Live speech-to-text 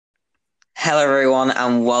Hello, everyone,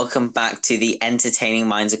 and welcome back to the Entertaining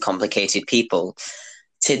Minds of Complicated People.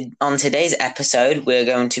 On today's episode, we're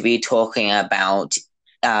going to be talking about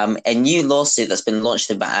a new lawsuit that's been launched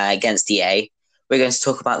against EA. We're going to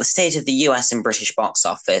talk about the state of the US and British box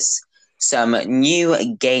office, some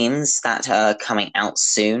new games that are coming out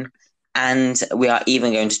soon, and we are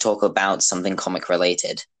even going to talk about something comic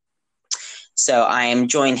related. So I am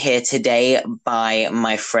joined here today by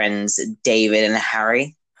my friends David and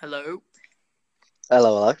Harry. Hello.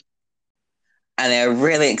 Hello. And they're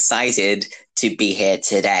really excited to be here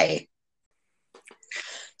today.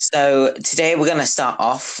 So today we're going to start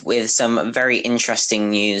off with some very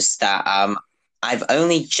interesting news that I've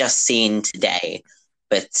only just seen today,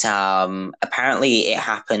 but apparently it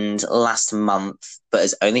happened last month, but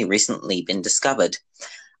has only recently been discovered.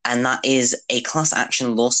 And that is a class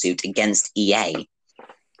action lawsuit against EA.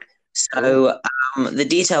 So the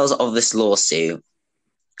details of this lawsuit,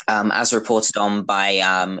 as reported on by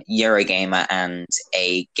Eurogamer and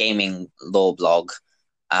a gaming law blog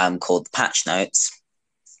called Patch Notes,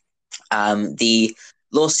 the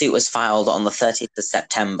lawsuit was filed on the 30th of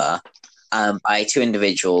September by two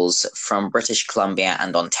individuals from British Columbia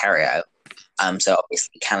and Ontario, so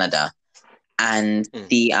obviously Canada. And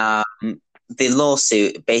the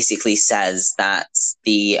lawsuit basically says that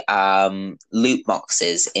the loot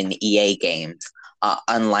boxes in the EA games are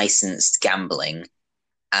unlicensed gambling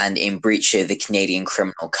and in breach of the Canadian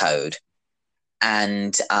Criminal Code.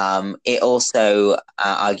 And it also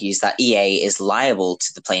argues that EA is liable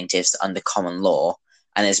to the plaintiffs under common law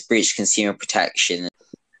and has breached consumer protection.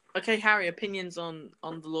 Okay, Harry, opinions on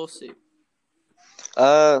the lawsuit?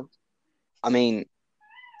 I mean,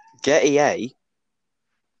 get EA.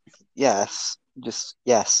 Yes, just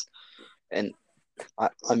yes. And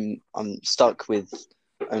I'm stuck with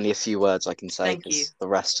only a few words I can say because the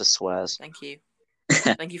rest are swears. Thank you.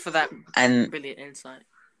 Thank you for that brilliant insight.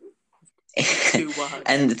 2 words.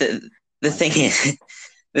 And the thing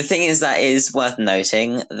is that it is worth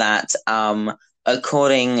noting that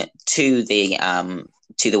according to the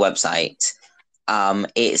website,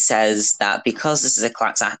 it says that because this is a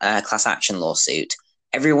class action lawsuit,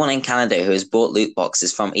 everyone in Canada who has bought loot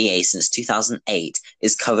boxes from EA since 2008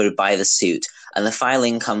 is covered by the suit, and the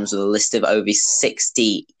filing comes with a list of over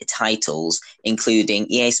 60 titles, including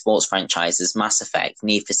EA Sports franchises, Mass Effect,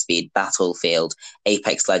 Need for Speed, Battlefield,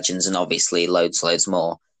 Apex Legends, and obviously loads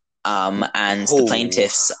more. And the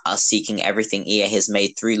plaintiffs are seeking everything EA has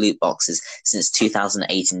made through loot boxes since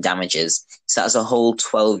 2008 in damages. So that's a whole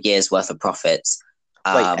 12 years worth of profits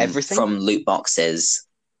from loot boxes.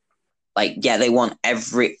 They want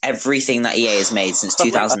everything that EA has made since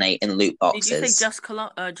 2008 in loot boxes. Did you say just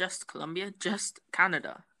Colombia? Just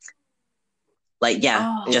Canada?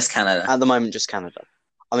 Just Canada. At the moment, just Canada.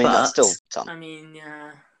 I mean, that's still some. I mean,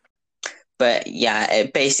 yeah. But yeah,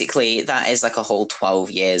 basically that is like a whole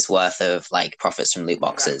 12 years worth of profits from loot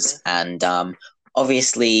boxes. Exactly. And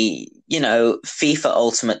obviously, FIFA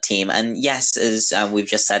Ultimate Team, and yes, as we've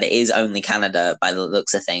just said, it is only Canada by the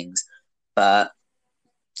looks of things, but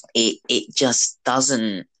it just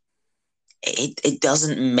doesn't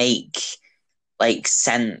make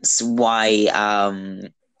sense why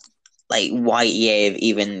why EA have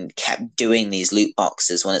even kept doing these loot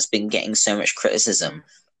boxes when it's been getting so much criticism.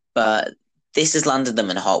 But this has landed them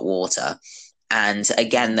in hot water. And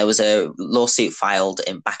again, there was a lawsuit filed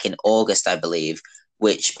back in August, I believe,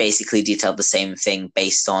 which basically detailed the same thing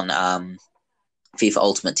based on FIFA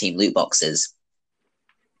Ultimate Team loot boxes.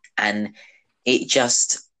 And it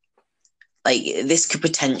just this could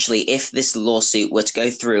potentially, if this lawsuit were to go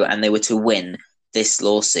through and they were to win this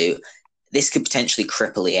lawsuit, this could potentially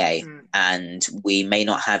cripple EA, and we may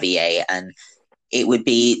not have EA, and it would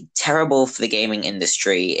be terrible for the gaming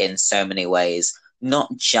industry in so many ways.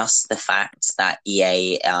 Not just the fact that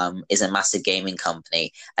EA is a massive gaming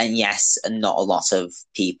company, and yes, not a lot of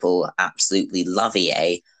people absolutely love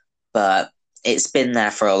EA, but it's been there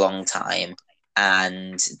for a long time.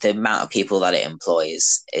 And the amount of people that it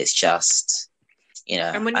employs, it's just,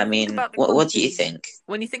 I mean, what do you think?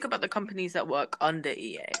 When you think about the companies that work under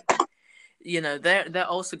EA, they're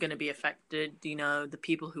also going to be affected. The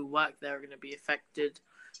people who work there are going to be affected.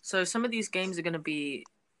 So some of these games are going to be,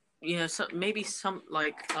 maybe some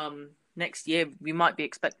next year we might be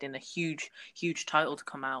expecting a huge title to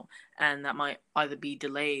come out, and that might either be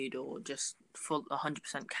delayed or just full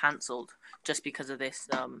 100% cancelled just because of this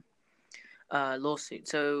lawsuit.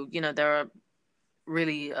 So there are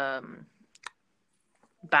really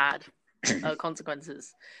bad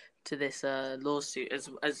consequences to this lawsuit.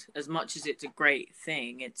 As much as it's a great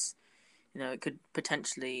thing, it's it could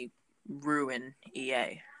potentially ruin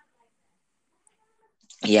EA.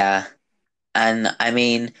 Yeah, And I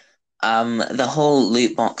mean, the whole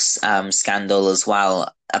loot box scandal as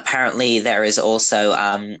well. Apparently, there is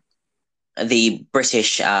also the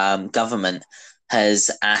British government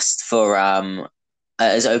has asked for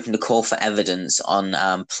has opened a call for evidence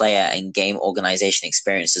on player and game organization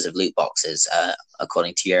experiences of loot boxes,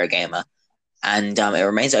 according to Eurogamer, and it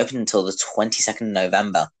remains open until the 22nd of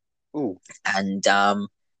November. Ooh. And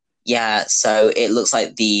yeah, so it looks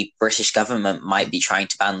like the British government might be trying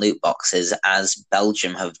to ban loot boxes, as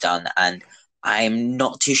Belgium have done, and I'm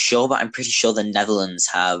not too sure, but I'm pretty sure the Netherlands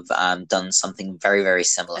have done something very, very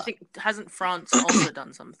similar. I think hasn't France also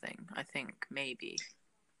done something? I think maybe.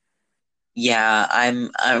 Yeah,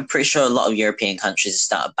 I'm pretty sure a lot of European countries have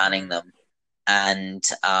started banning them, and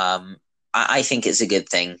I think it's a good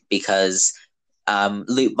thing because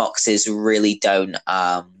loot boxes really don't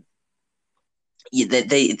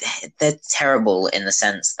they're terrible in the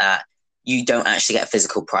sense that you don't actually get a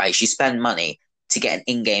physical prize. You spend money to get an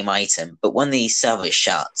in-game item, but when the server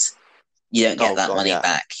shuts, you don't get that money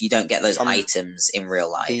back. You don't get those items in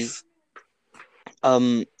real life.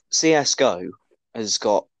 CS:GO has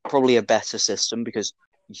got probably a better system because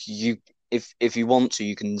if you want to,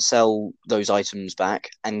 you can sell those items back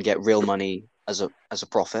and get real money as a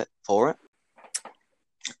profit for it.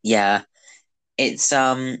 Yeah, it's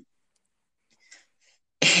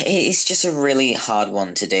just a really hard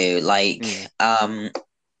one to do. Like,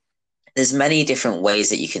 there's many different ways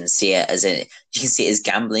that you can see it you can see it as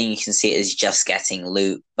gambling, you can see it as just getting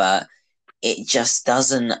loot, but it just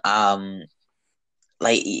doesn't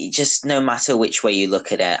just no matter which way you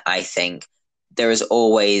look at it, I think there is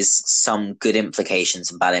always some good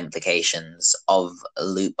implications and bad implications of a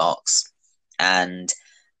loot box. And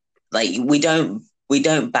like we don't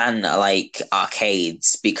ban like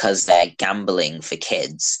arcades because they're gambling for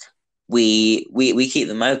kids. We keep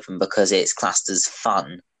them open because it's classed as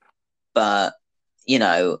fun. But you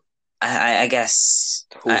know, I guess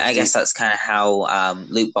that's kind of how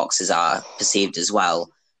loot boxes are perceived as well.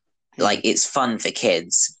 Like it's fun for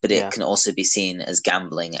kids, but it can also be seen as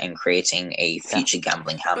gambling and creating a future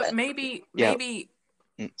gambling habit. But maybe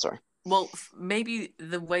sorry. Well, maybe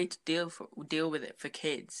the way to deal with it for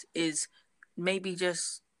kids is maybe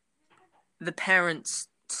just the parents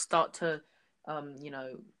start to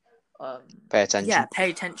pay attention. Yeah, pay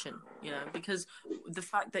attention. Because the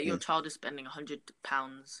fact that your child is spending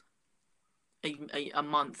 £100 a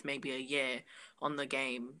month, maybe a year on the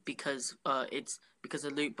game because it's because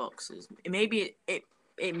of loot boxes. Maybe it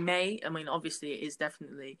may. I mean, obviously, it is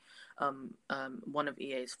definitely one of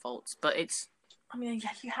EA's faults, but it's. I mean,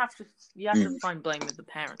 you have to find blame with the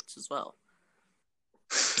parents as well.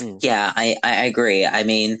 Yeah, I agree. I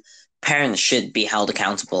mean, parents should be held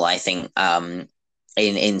accountable, I think,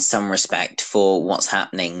 in some respect for what's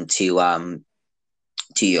happening to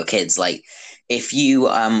your kids. Like, if you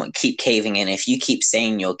keep caving in, if you keep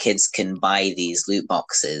saying your kids can buy these loot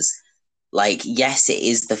boxes, like, yes, it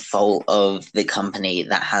is the fault of the company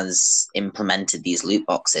that has implemented these loot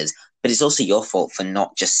boxes, but it's also your fault for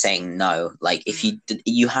not just saying no. Like, if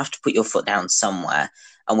you have to put your foot down somewhere,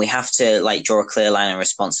 and we have to like draw a clear line of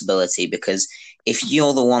responsibility, because if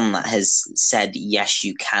you're the one that has said yes,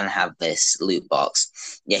 you can have this loot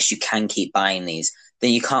box, yes, you can keep buying these,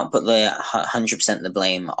 then you can't put the 100% of the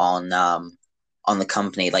blame on the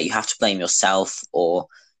company. Like, you have to blame yourself, or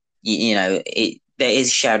there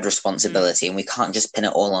is shared responsibility, and we can't just pin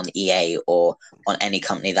it all on EA or on any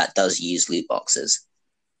company that does use loot boxes.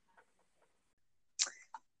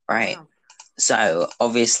 Right. Wow. So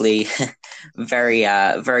obviously, very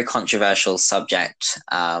very controversial subject,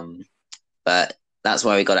 but that's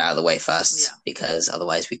why we got it out of the way first, because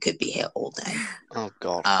otherwise we could be here all day. Oh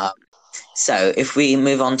God. So if we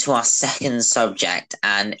move on to our second subject,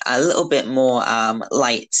 and a little bit more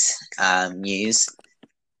light news,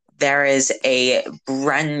 there is a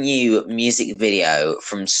brand new music video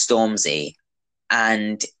from Stormzy,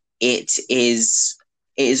 and it is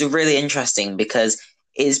really interesting because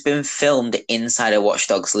it's been filmed inside a Watch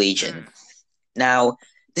Dogs Legion. Now,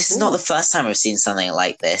 this is not the first time I've seen something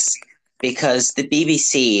like this, because the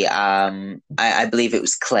BBC, I believe it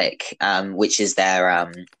was Click, which is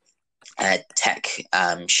their tech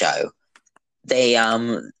show, they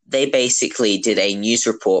basically did a news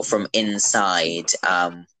report from inside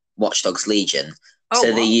Watch Dogs Legion.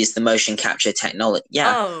 They used the motion capture technology.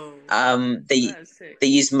 They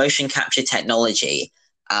used motion capture technology,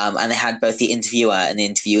 and they had both the interviewer and the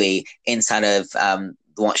interviewee inside of the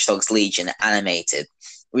Watch Dogs Legion animated,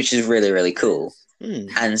 which is really, really cool.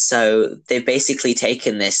 And so they've basically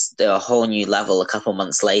taken this to a whole new level a couple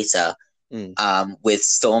months later, with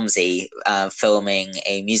Stormzy filming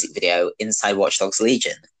a music video inside Watch Dogs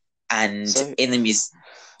Legion. And So in the music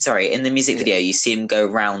yeah, video, you see him go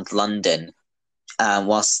around London,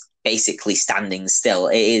 whilst basically standing still.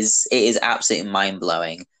 It is absolutely mind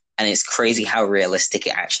blowing, and it's crazy how realistic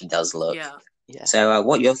it actually does look. Yeah. yeah. So,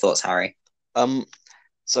 what are your thoughts, Harry?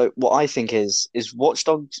 So what I think is Watch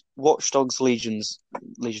Dogs Legion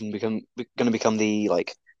going to become the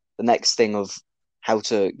next thing of how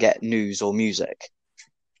to get news or music,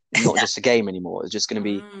 not just a game anymore. It's just going to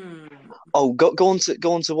be, Mm. oh, go on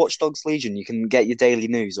to Watch Dogs Legion. You can get your daily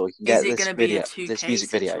news, or you can Is get it this gonna be a video, this 2K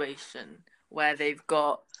music video. situation where they've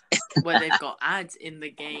got ads in the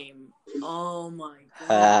game? Oh my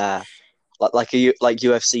Uh, gosh. like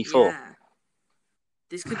UFC 4. Yeah.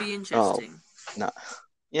 This could be Oh interesting no,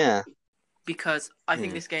 yeah, because I think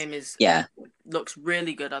yeah. this game is Yeah, looks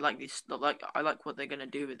really good. I like what they're gonna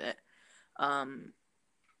do with it. Um,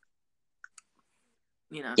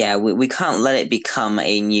 you know. yeah, we can't let it become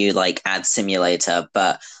a new like ad simulator,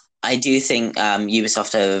 but I do think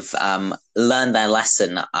Ubisoft have learned their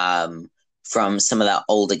lesson from some of their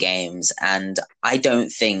older games, and I don't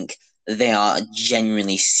think they are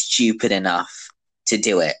genuinely stupid enough to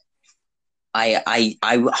do it.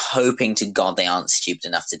 I'm hoping to God they aren't stupid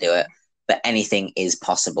enough to do it, but anything is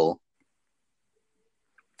possible.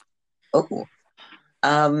 Oh,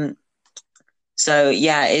 um, so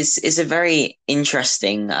yeah, it's a very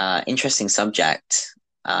interesting subject.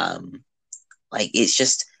 Like it's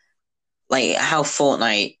just like how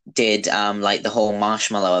Fortnite did like the whole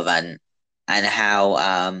marshmallow event, and how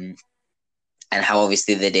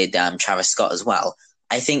obviously they did Travis Scott as well.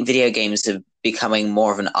 I think video games are becoming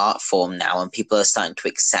more of an art form now, and people are starting to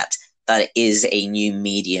accept that it is a new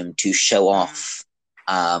medium to show off,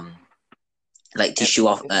 like to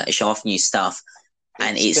It, show off new stuff,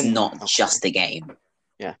 and it's it's been not okay. just a game.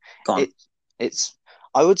 Yeah, Go on. it it's.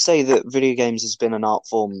 I would say that video games has been an art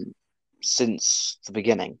form since the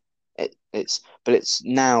beginning. But it's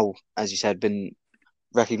now, as you said, been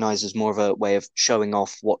recognized as more of a way of showing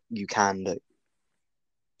off what you can do.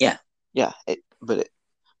 Yeah. Yeah,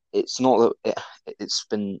 it's not that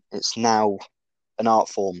it's now an art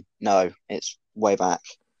form. No, it's way back.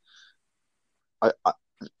 I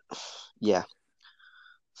yeah.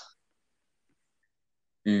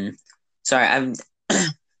 Mm. Sorry, I'm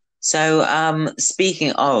so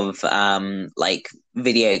speaking of like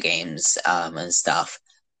video games and stuff,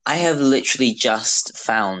 I have literally just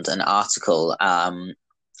found an article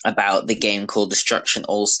about the game called Destruction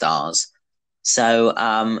All Stars. So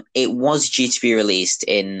it was due to be released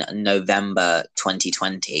in November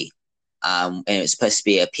 2020. And it was supposed to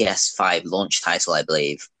be a PS5 launch title, I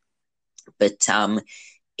believe. But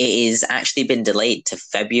it is actually been delayed to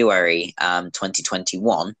February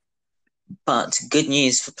 2021. But good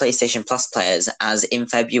news for PlayStation Plus players, as in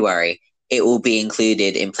February, it will be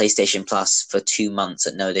included in PlayStation Plus for 2 months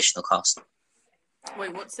at no additional cost.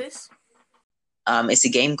 Wait, what's this? It's a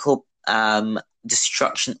game called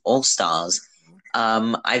Destruction All Stars.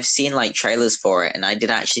 I've seen like trailers for it, and I did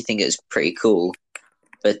actually think it was pretty cool.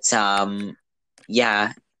 But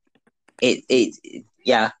yeah,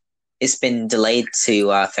 it's been delayed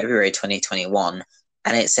to February 2021,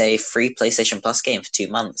 and it's a free PlayStation Plus game for 2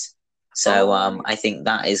 months. So I think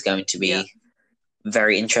that is going to be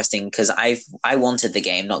very interesting because I wanted the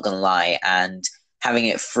game, not gonna lie, and having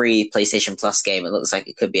it free PlayStation Plus game, it looks like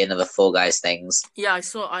it could be another Fall Guys things. Yeah,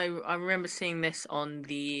 I remember seeing this on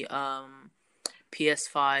the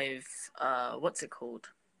PS5. What's it called?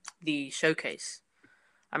 The showcase.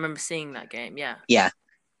 I remember seeing that game. Yeah. Yeah.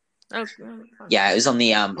 Oh, Yeah, it was on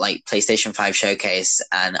the like PlayStation 5 showcase,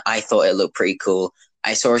 and I thought it looked pretty cool.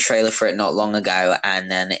 I saw a trailer for it not long ago, and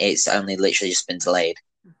then it's only literally just been delayed.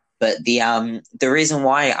 But the reason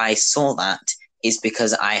why I saw that is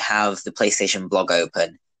because I have the PlayStation blog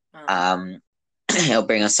open. It'll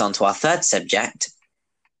bring us on to our third subject,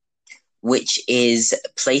 which is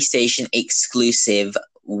PlayStation exclusive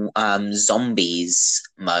zombies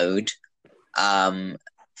mode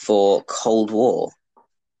for Cold War.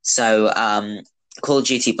 So Call of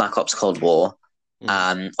Duty Black Ops Cold War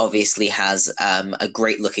obviously has a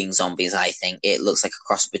great looking zombies, I think. It looks like a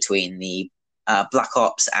cross between the Black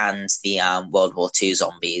Ops and the World War II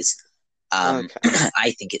zombies. Okay.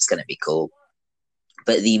 I think it's going to be cool.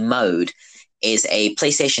 But the mode is a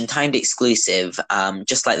PlayStation timed exclusive,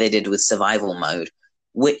 just like they did with Survival Mode,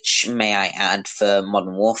 which, may I add, for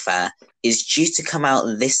Modern Warfare, is due to come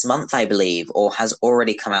out this month, I believe, or has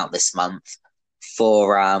already come out this month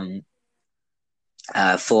for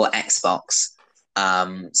Xbox.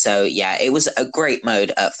 So yeah, it was a great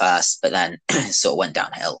mode at first, but then it sort of went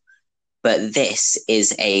downhill. But this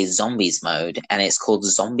is a zombies mode, and it's called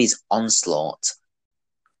Zombies Onslaught.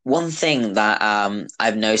 One thing that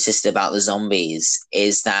I've noticed about the zombies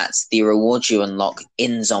is that the rewards you unlock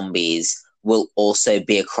in zombies will also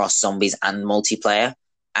be across zombies and multiplayer,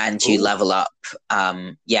 and you Ooh. level up.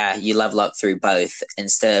 You level up through both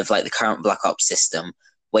instead of like the current Black Ops system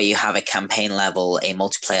where you have a campaign level, a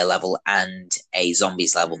multiplayer level, and a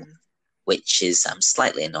zombies level, which is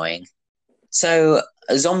slightly annoying. So,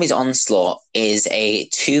 Zombies Onslaught is a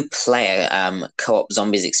two-player co-op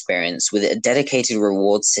zombies experience with a dedicated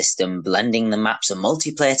reward system blending the maps of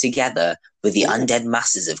multiplayer together with the Ooh. undead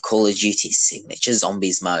masses of Call of Duty's signature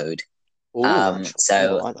zombies mode. Ooh, I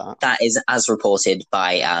like that. That is as reported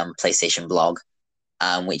by PlayStation Blog,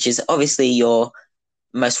 which is obviously your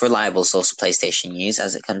most reliable source of PlayStation news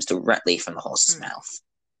as it comes directly from the horse's mouth.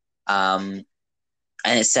 And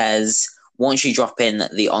it says, once you drop in,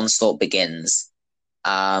 the onslaught begins.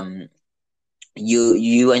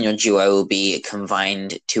 You and your duo will be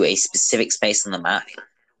confined to a specific space on the map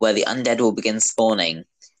where the undead will begin spawning.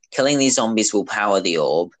 Killing these zombies will power the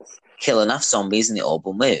orb. Kill enough zombies and the orb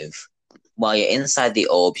will move. While you're inside the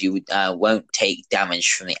orb, you won't take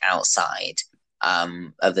damage from the outside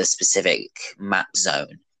of the specific map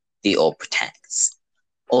zone the orb protects.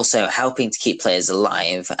 Also helping to keep players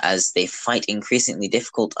alive as they fight increasingly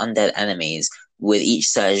difficult undead enemies, with each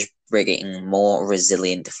surge bringing more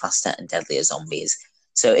resilient, faster, and deadlier zombies.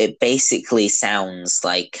 So it basically sounds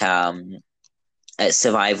like a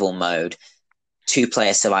survival mode,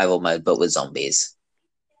 two-player survival mode, but with zombies.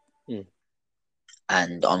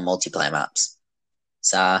 And on multiplayer maps.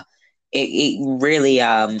 So it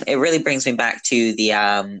really brings me back to the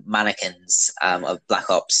mannequins of Black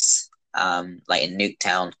Ops, like in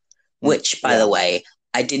Nuketown, which, by the way,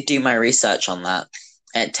 I did do my research on that.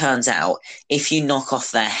 It turns out if you knock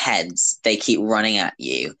off their heads, they keep running at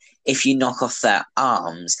you. If you knock off their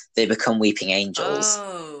arms, they become weeping angels.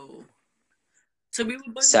 Oh.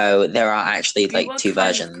 So there are actually we like were two kind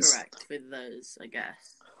versions. of correct with those, I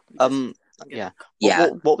guess. Yeah. Yeah.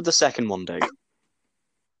 What would the second one do?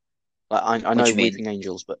 Like, I know Weeping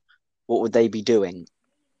Angels, but what would they be doing?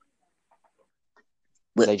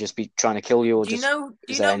 Would they just be trying to kill you, or is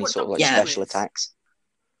there any sort of like special attacks?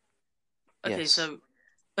 Okay, yes. so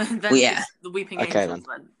then it's the Weeping Angels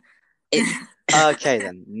then. Okay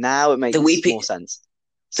then. Now it makes more sense.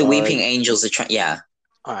 The Weeping Angels are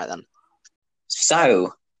Alright then.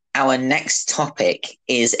 So our next topic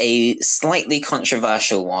is a slightly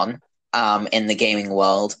controversial one in the gaming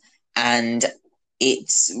world, and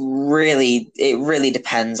it really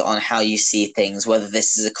depends on how you see things, whether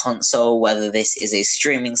this is a console, whether this is a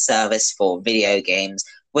streaming service for video games,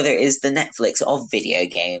 whether it is the Netflix of video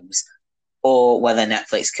games, or whether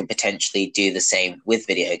Netflix could potentially do the same with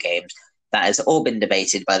video games. That has all been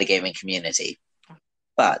debated by the gaming community.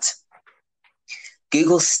 But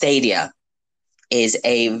Google Stadia is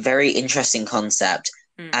a very interesting concept,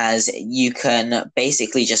 as you can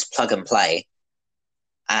basically just plug and play,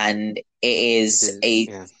 and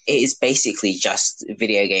it is basically just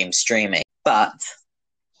video game streaming, but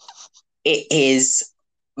it is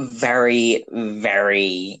very,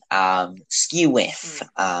 very skew with,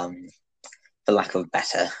 for lack of a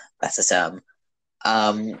better term.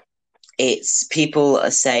 It's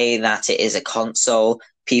people say that it is a console.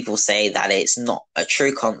 People say that it's not a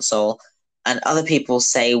true console. And other people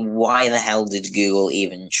say, why the hell did Google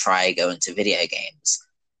even try go into video games?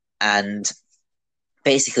 And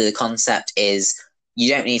basically the concept is you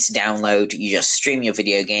don't need to download, you just stream your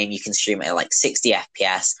video game. You can stream it at like 60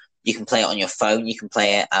 FPS. You can play it on your phone. You can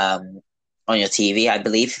play it on your TV, I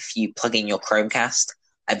believe, if you plug in your Chromecast.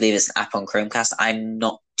 I believe it's an app on Chromecast. I'm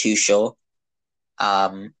not too sure.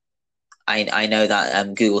 I know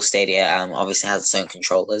that Google Stadia obviously has its own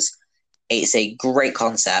controllers. It's a great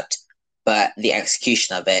concept, but the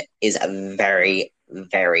execution of it is very,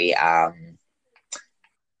 very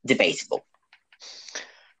debatable.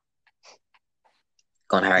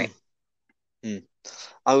 Go on, Harry.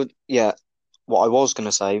 What I was going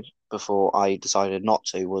to say before I decided not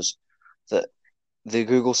to was that the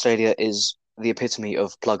Google Stadia is the epitome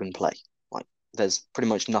of plug and play. Like, there's pretty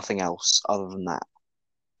much nothing else other than that.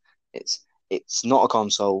 It's not a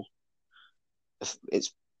console. It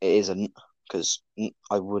isn't, because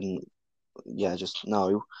I wouldn't. Yeah, just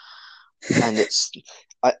no. And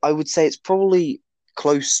I would say it's probably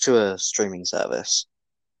close to a streaming service.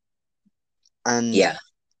 And yeah,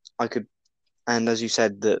 and as you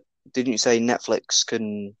said, that didn't you say Netflix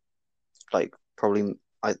can, like, probably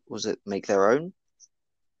make their own?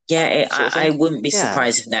 Yeah, I wouldn't be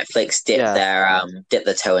surprised if Netflix dip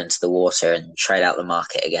their toe into the water and trade out the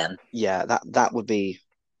market again. Yeah, that would be,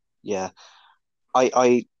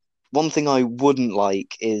 I one thing I wouldn't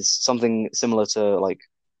like is something similar to like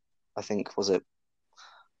I think was it.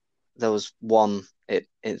 There was one.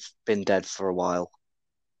 It's been dead for a while.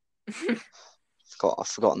 I've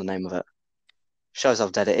forgotten the name of it. Shows how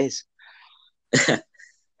dead it is.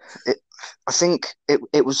 I think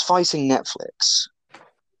it was fighting Netflix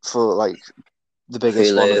for like the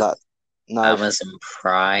biggest one of Hulu, that. No, Amazon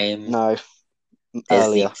Prime, no, Disney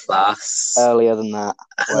earlier, Plus. earlier than that,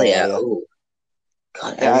 way Earlier, earlier. oh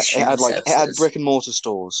God, early It streaming had services. brick and mortar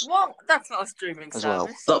stores Well, that's not a streaming as well.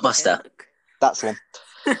 service. Blockbuster. Okay, look. That's the one.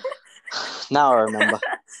 Now I remember.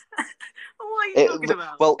 What are you talking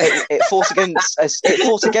about? Well, it fought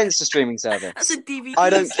against a streaming service. That's a DVD I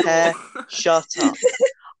don't store. care. Shut up.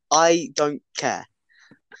 I don't care.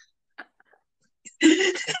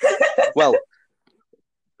 Well,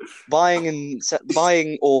 buying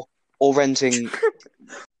or renting.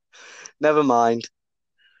 Never mind.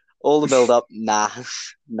 All the build up. Nah,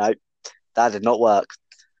 no, that did not work.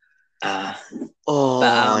 But,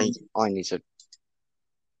 I need to.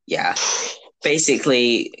 yeah,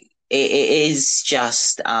 basically, it is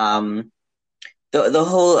just the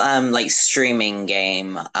whole like streaming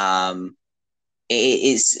game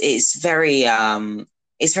it's very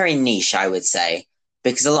niche, I would say,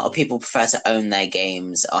 because a lot of people prefer to own their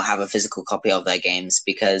games or have a physical copy of their games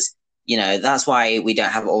because that's why we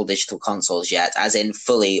don't have all digital consoles yet, as in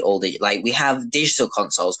fully all digital. Like we have digital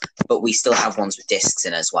consoles, but we still have ones with discs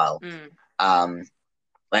in as well.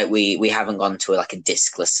 Like we haven't gone to like a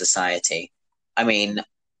discless society. I mean,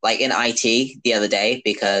 like in IT the other day,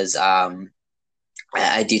 because I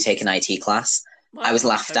do take an IT class. Well, I was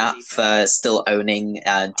laughed at for still owning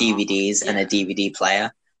DVDs and a DVD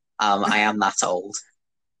player. I am that old.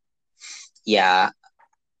 Yeah.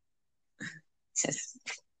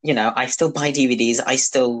 I still buy DVDs. I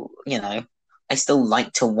still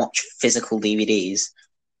like to watch physical DVDs.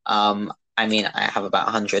 I mean, I have about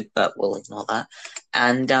 100, but we'll ignore that.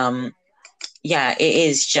 And yeah, it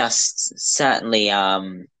is just certainly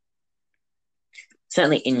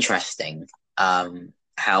interesting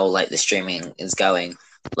how like the streaming is going.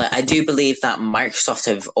 Like I do believe that Microsoft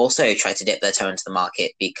have also tried to dip their toe into the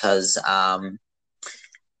market because I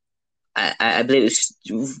believe it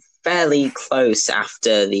was fairly close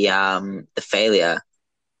after the failure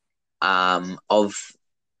of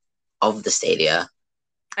the Stadia.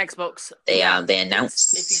 Xbox. They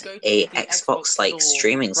announced a Xbox like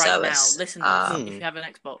streaming right service. Now, listen to this. If you have an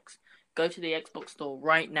Xbox, go to the Xbox store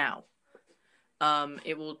right now.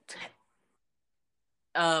 It will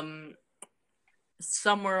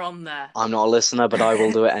somewhere on there. I'm not a listener, but I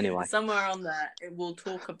will do it anyway. Somewhere on there, it will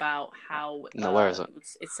talk about how. No, where is it?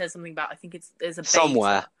 It says something about. I think there's a beta,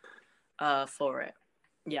 somewhere. For it.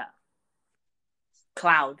 Yeah.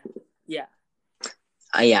 Cloud. Yeah.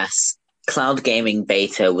 Yes. Cloud gaming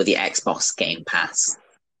beta with the Xbox Game Pass.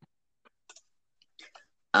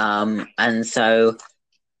 And so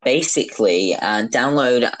basically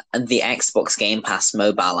download the Xbox Game Pass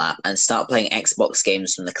mobile app and start playing Xbox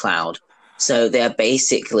games from the cloud. So they're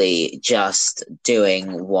basically just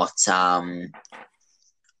doing what like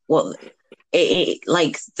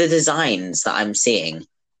the designs that I'm seeing.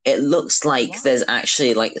 It looks like there's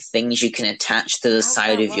actually like things you can attach to the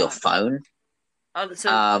side of your phone.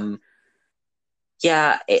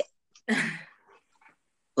 Yeah,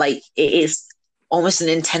 like it is almost a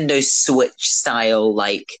Nintendo Switch style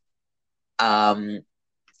like phone.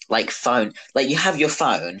 Like you have your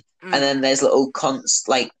phone and then there's little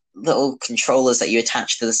controllers that you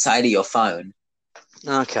attach to the side of your phone.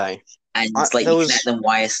 Okay. And you connect them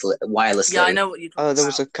wirelessly. Yeah, I know what you're talking about. There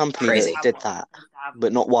was a company that did that,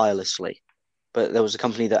 but not wirelessly. But there was a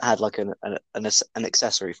company that had like an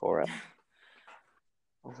accessory for it.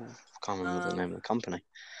 I can't remember the name of the company.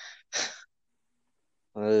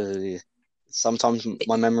 Sometimes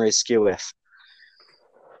my memory is skew.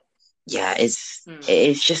 Yeah, it's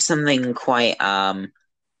just something quite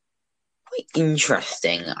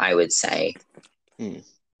interesting, I would say.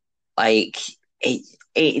 Like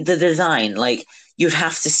the design, like you'd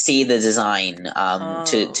have to see the design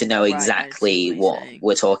to know exactly what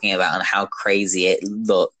we're talking about and how crazy it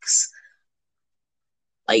looks.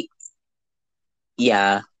 Like,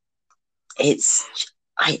 yeah, it's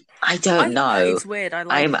I don't know. It's weird.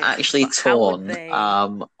 I'm actually torn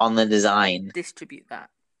on the design. Distribute that.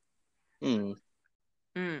 I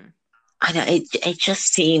know it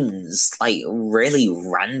just seems like really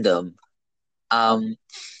random.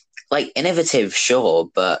 Like innovative, sure,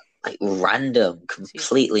 but like random,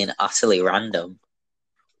 completely and utterly random.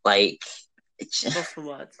 Like lost for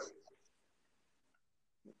words.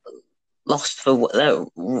 Lost for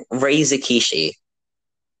Razor Kishi.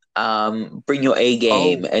 Bring your A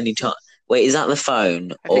game anytime. Wait, is that the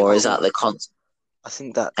phone or is that the console?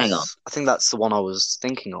 Hang on. I think that's the one I was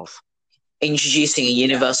thinking of. Introducing a Yeah.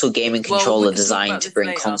 universal gaming Well, we controller can talk designed about to this bring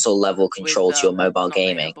later console-level with control to your well, mobile not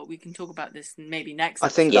later, gaming. but we can talk about this maybe next I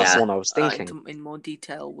think episode. that's Yeah. the one I was thinking. in more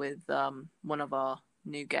detail with one of our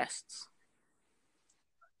new guests.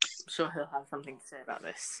 I'm sure he'll have something to say about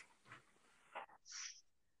this.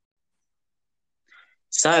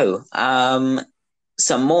 So,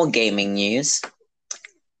 some more gaming news,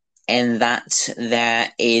 in that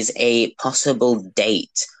there is a possible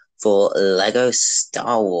date for Lego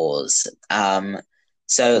Star Wars.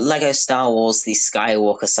 So Lego Star Wars: The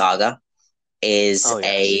Skywalker Saga is Oh,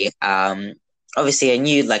 yes. obviously a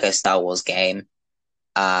new Lego Star Wars game,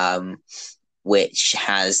 which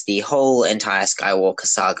has the whole entire Skywalker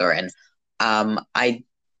saga in. I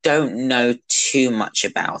don't know too much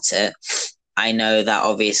about it. I know that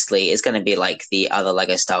obviously it's going to be like the other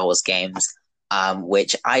Lego Star Wars games,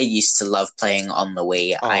 which I used to love playing on the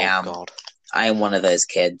Wii. Oh, God. I am one of those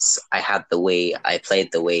kids. I had the Wii. I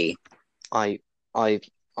played the Wii. I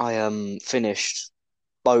finished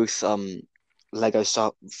both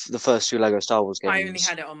the first two Lego Star Wars I only games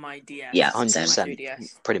had it on my DS. Yeah, my 100%,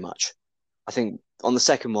 3DS. pretty much. I think on the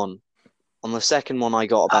second one I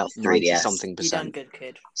got about 90 3DS. something You percent. done good,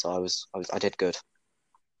 kid. So I did good.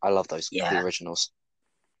 I love the Yeah. originals.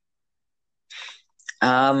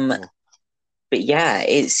 But yeah,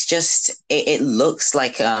 it's just it looks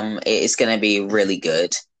like it's going to be really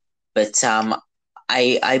good, but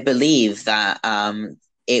I believe that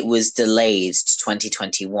it was delayed to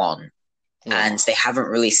 2021, and they haven't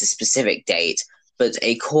released a specific date. But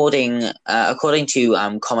according to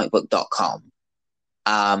comicbook.com,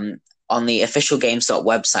 on the official GameStop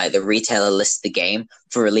website, the retailer lists the game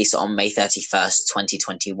for release on May 31st,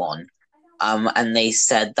 2021. And they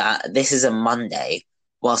said that this is a Monday.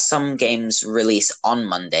 While some games release on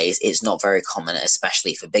Mondays, it's not very common,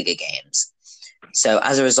 especially for bigger games. So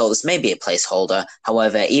as a result, this may be a placeholder.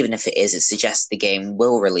 However, even if it is, it suggests the game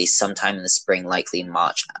will release sometime in the spring, likely in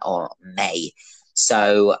March or May.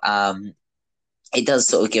 So it does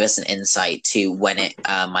sort of give us an insight to when it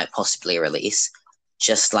might possibly release,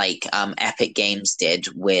 just like Epic Games did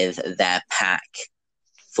with their pack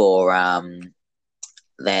for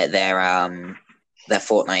their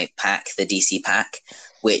Fortnite pack, the DC pack,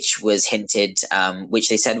 which was hinted, which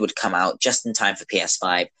they said would come out just in time for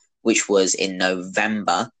PS5, which was in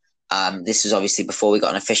November. This was obviously before we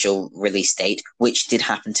got an official release date, which did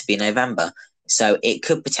happen to be November. So it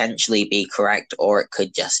could potentially be correct, or it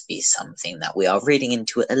could just be something that we are reading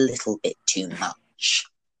into it a little bit too much.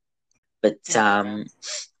 But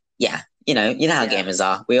yeah, you know how gamers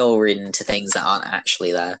are. We all read into things that aren't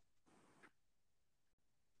actually there.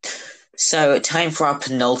 So, time for our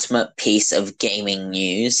penultimate piece of gaming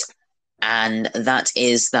news, and that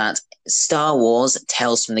is that Star Wars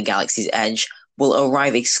Tales from the Galaxy's Edge will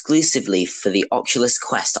arrive exclusively for the Oculus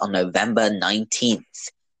Quest on November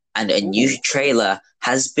 19th, and a new trailer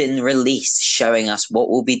has been released showing us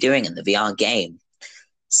what we'll be doing in the VR game.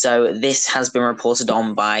 So, this has been reported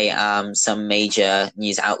on by some major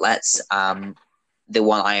news outlets. The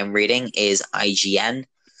one I am reading is IGN,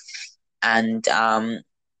 and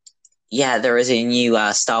yeah, there is a new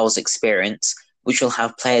Star Wars experience, which will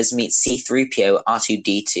have players meet C-3PO,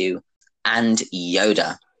 R2-D2, and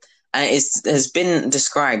Yoda. And it has been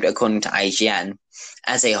described, according to IGN,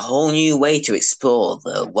 as a whole new way to explore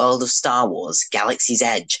the world of Star Wars, Galaxy's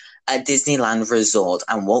Edge, at Disneyland Resort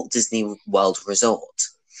and Walt Disney World Resort,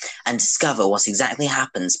 and discover what exactly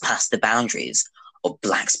happens past the boundaries of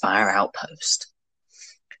Black Spire Outpost.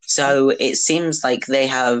 So it seems like they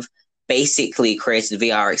have basically created a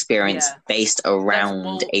VR experience based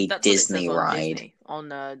around a Disney ride.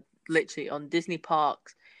 Literally on Disney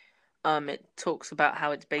parks, it talks about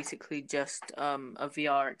how it's basically just a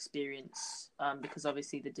VR experience, because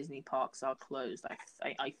obviously the Disney parks are closed.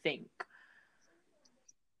 I think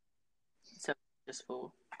so. Just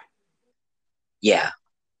for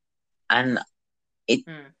and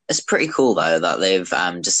it's pretty cool though that they've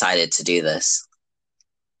decided to do this.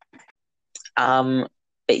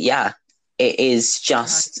 But yeah, it is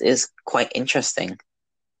quite interesting.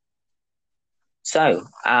 So,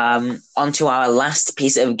 on to our last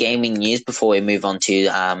piece of gaming news before we move on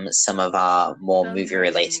to some of our more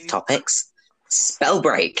movie-related topics.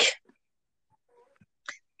 Spellbreak.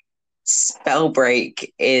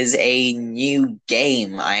 Spellbreak is a new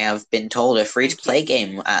game, I have been told, a free-to-play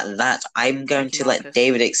game. At that, I'm going to let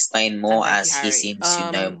David explain more, as he seems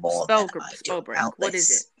to know more than I do about what this.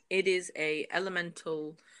 is it? It is a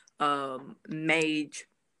elemental mage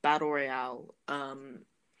battle royale,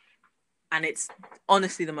 and it's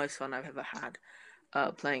honestly the most fun I've ever had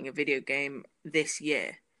playing a video game this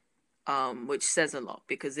year. which says a lot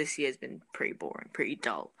because this year's been pretty boring, pretty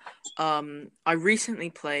dull. I recently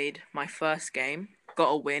played my first game, got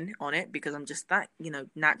a win on it because I'm just that,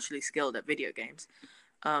 naturally skilled at video games.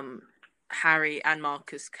 Harry and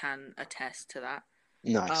Marcus can attest to that.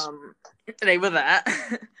 Nice. They were there.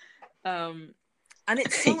 And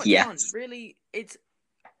it's so much Yes. fun. Really, it's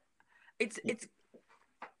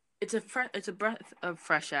a breath of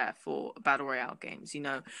fresh air for battle royale games.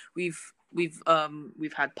 We've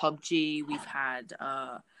had PUBG, we've had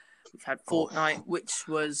Fortnite, which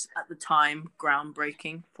was at the time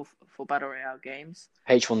groundbreaking for battle royale games.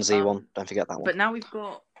 H1Z1, don't forget that one. But now we've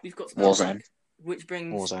got Warzone, which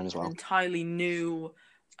brings Warzone as well. an entirely new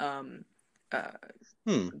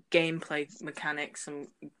gameplay mechanics, some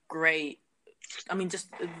great. I mean, just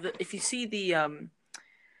if you see the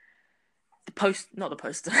cover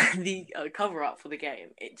art for the game,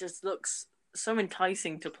 it just looks so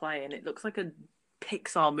enticing to play, and it looks like a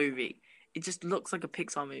Pixar movie. It just looks like a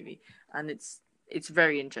Pixar movie, and it's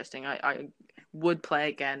very interesting. I would play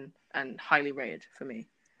again, and highly rated for me.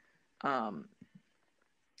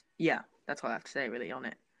 Yeah, that's all I have to say really on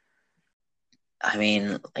it. I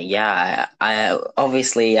mean, yeah, I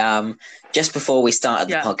obviously just before we started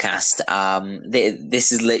the podcast,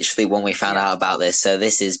 this is literally when we found out about this, so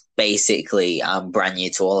this is basically brand new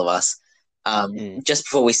to all of us. Just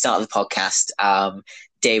before we started the podcast,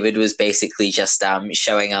 David was basically just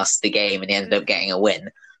showing us the game, and he ended up getting a win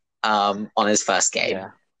on his first game. Yeah.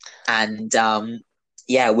 And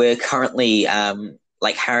we're currently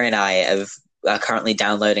Harry and I are currently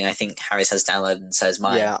downloading. I think Harry's has downloaded, and so is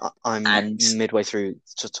mine. Yeah, I'm midway through the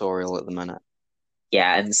tutorial at the minute.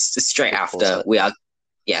 Yeah, and straight after we are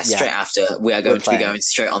going to be going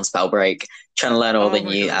straight on spell break, trying to learn all the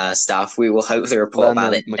new stuff. We will hopefully report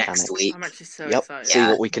about it next week. I'm actually so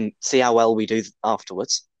excited. See how well we do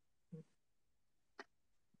afterwards.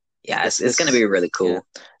 Yeah, it's going to be really cool.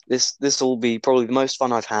 Yeah. This will be probably the most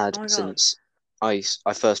fun I've had since I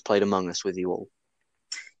first played Among Us with you all.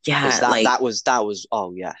 Yeah, that was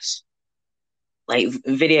oh yes. Like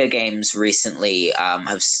video games recently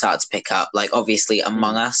have started to pick up. Like obviously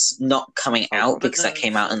Among Us not coming out because that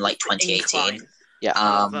came out in 2018.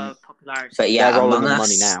 Yeah. But yeah, they're rolling Among Us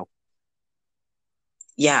money now.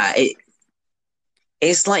 Yeah,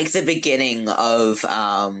 it's like the beginning of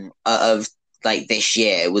this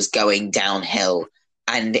year was going downhill,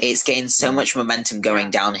 and it's gained so much momentum going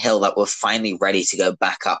downhill that we're finally ready to go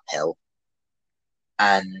back uphill.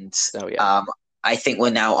 And I think we're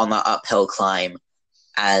now on that uphill climb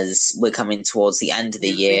as we're coming towards the end of the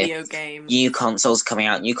year. Video games. New consoles coming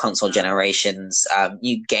out, new console generations,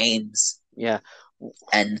 new games. Yeah.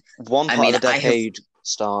 And one part of the decade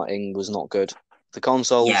starting was not good. The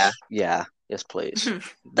consoles, yes, please.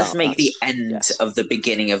 Let's make the end of the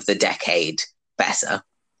beginning of the decade better.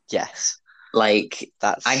 Yes.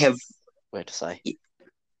 That's weird to say.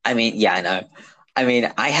 I mean, yeah, I know. I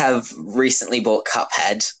mean, I have recently bought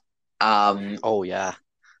Cuphead. Oh yeah.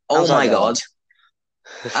 Oh my god.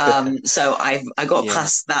 So I got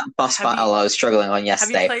past that boss battle I was struggling on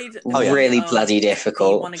yesterday. Really bloody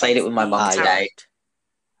difficult. Played it with my mum today.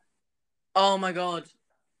 Oh my god.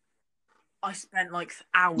 I spent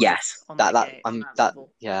hours on that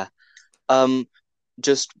level. Yeah.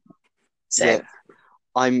 Just Same.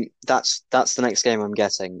 That's the next game I'm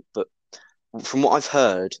getting, but from what I've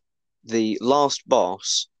heard, the last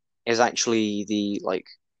boss is actually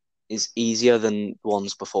is easier than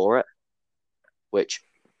ones before it, which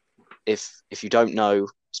if you don't know,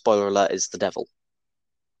 spoiler alert, is the devil.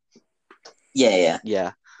 Yeah.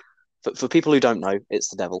 But for people who don't know, it's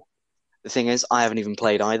the devil. The thing is, I haven't even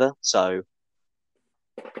played either, so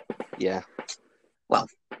yeah. Well,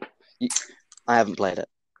 I haven't played it.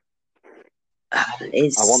 I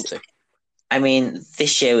want to. I mean,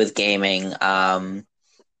 this year with gaming,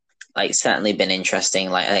 certainly been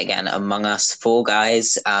interesting. Again, Among Us, Fall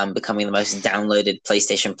Guys, becoming the most downloaded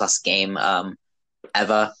PlayStation Plus game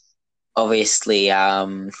ever. Obviously,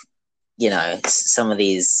 some of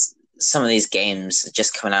these games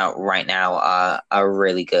just coming out right now are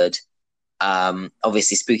really good.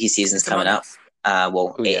 Obviously, spooky season's coming up.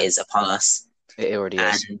 It is upon us. It already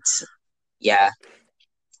is. And yes,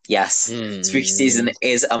 spooky season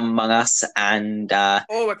is among us, and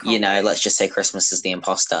let's just say Christmas is the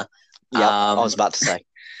imposter. Yeah, I was about to say.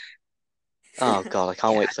 Oh god, I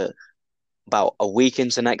can't wait for about a week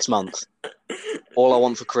into next month. All I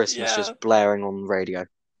want for Christmas just blaring on the radio.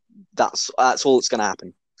 That's all that's going to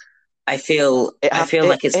happen. I feel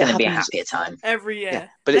like it's going to be a happier time every year. Yeah,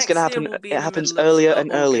 but it's going to happen. It happens earlier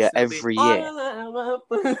and earlier every year.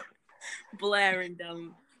 Blaring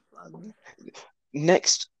down.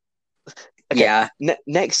 Okay, Yeah.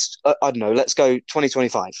 next, I don't know. Let's go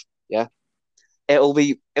 2025. Yeah, it'll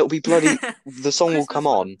be bloody. The song will Christmas come would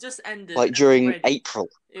on have just ended, like and during already April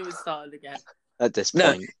it was started again. at this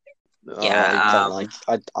No. point. I Yeah. don't like.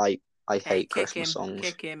 I Okay, hate Christmas songs,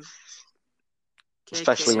 kick him, kick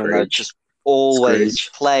especially him. when they're Scrooge. just always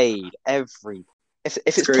Scrooge. played every. If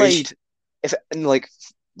it's Scrooge. played, if and like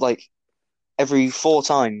every 4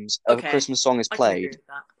 times a Okay, Christmas song is I can agree played, with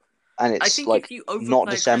that. and I it's think like if you not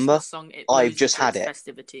overplay a December, Christmas song, it I've just loses had its it.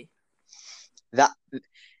 festivity. That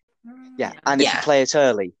Yeah, Yeah. and if you Yeah. play it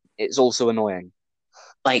early, it's also annoying.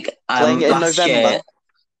 Like Playing it in last year. November,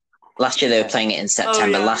 Last year they were okay. playing it in Oh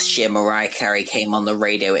September. yeah, I Last year remember. Mariah Carey came on the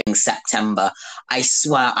radio in September. I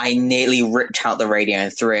swear I nearly ripped out the radio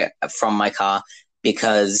and threw it from my car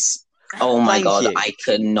because oh my Thank god, you. I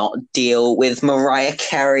could not deal with Mariah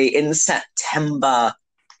Carey in September.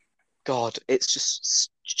 God, it's just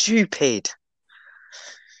stupid.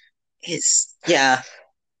 It's yeah.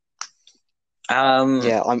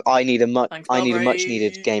 Yeah, I need a Thanks, I spell need a much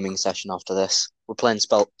needed break. gaming session after this. We're playing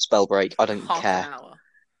spell break. I don't Half an care. hour,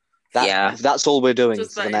 Yeah. If that's all we're doing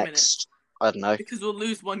just for the 30 minutes, next, I don't know. because we'll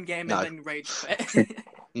lose one game and No, then rage quit.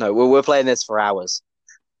 no, we're playing this for hours.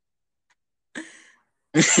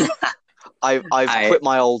 I've I quit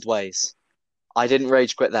my old ways. I didn't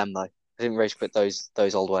rage quit them though. I didn't rage quit those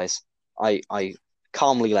old ways. I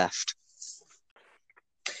calmly left.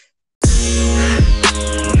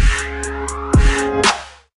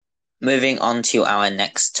 moving on to our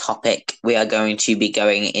next topic, we are going to be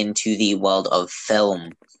going into the world of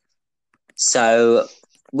film. So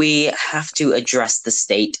we have to address the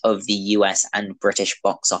state of the US and British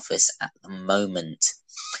box office at the moment.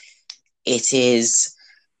 It is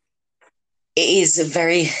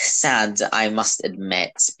very sad, I must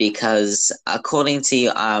admit, because according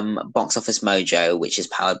to Box Office Mojo, which is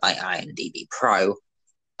powered by IMDb Pro,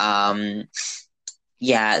 the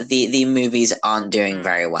movies aren't doing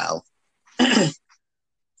very well.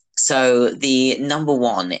 So the number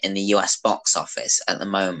one in the US box office at the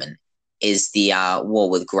moment is the War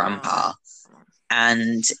with Grandpa,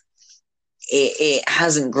 and it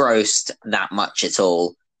hasn't grossed that much at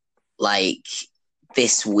all. Like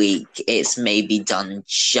this week, it's maybe done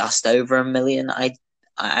just over 1 million.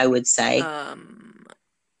 I would say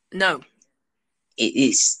No, it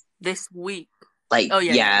is this week. like Oh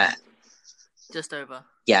yeah, just over.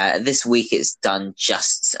 Yeah, this week it's done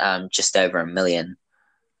just over 1 million,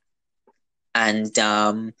 and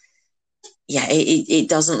it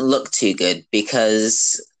doesn't look too good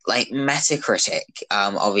because like Metacritic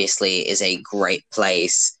obviously is a great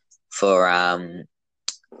place for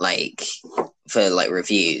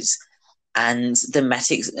reviews, and the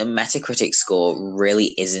Metacritic score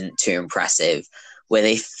really isn't too impressive, with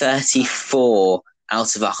a 34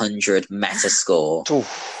 out of 100 Metascore,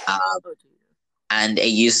 and a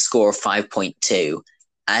user score of 5.2,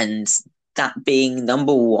 and that being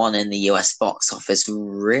number one in the US box office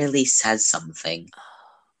really says something.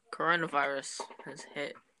 Coronavirus has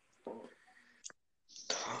hit.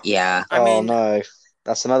 Yeah. I mean, no,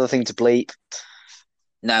 that's another thing to bleep.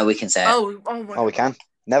 No, we can say it. oh my God. We can.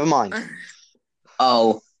 Never mind.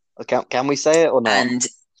 Oh, Can we say it or not? and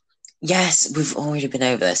yes, we've already been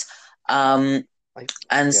over this.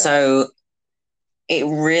 Yeah. So it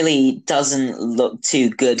really doesn't look too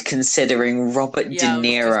good considering Robert De I was just gonna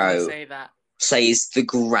Niro say that. plays the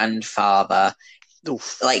grandfather.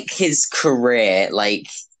 Oof. Like his career, like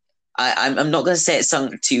I'm not going to say it's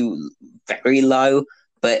sunk to very low,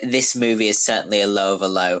 but this movie is certainly a low of a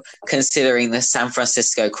low, considering the San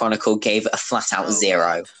Francisco Chronicle gave it a flat out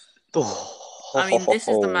 0. I mean, this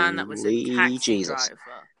is the man that was in Holy Taxi Jesus.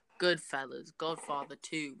 Driver, Goodfellas, Godfather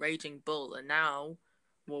 2, Raging Bull, and now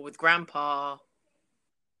War with Grandpa.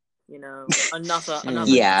 You know, another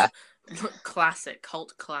Yeah. classic,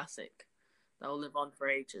 cult classic that will live on for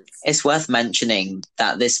ages. It's worth mentioning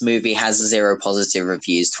that this movie has 0 positive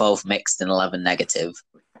reviews, 12 mixed and 11 negative.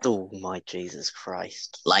 Oh my Jesus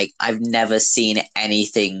Christ. Like, I've never seen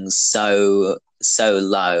anything so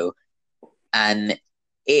low. And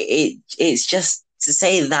it's just to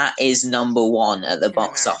say that is number one at the In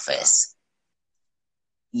box America. office.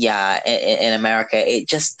 Yeah, in America, it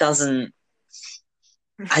just doesn't.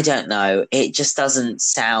 I don't know. It just doesn't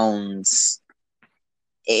sound.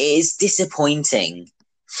 It is disappointing.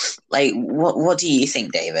 Like, what do you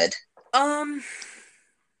think, David?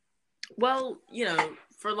 Well, you know,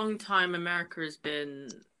 for a long time, America has been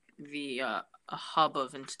the a hub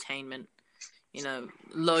of entertainment. You know,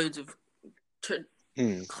 loads of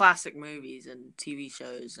classic movies and TV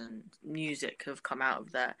shows and music have come out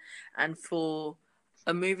of there. And for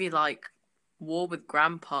a movie like War with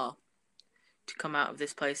Grandpa to come out of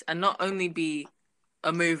this place and not only be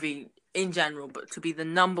a movie in general, but to be the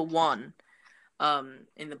number one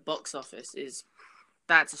in the box office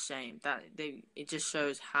that's a shame. It just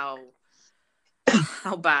shows how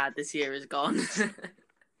bad this year has gone.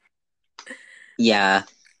 Yeah,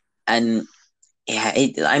 and yeah,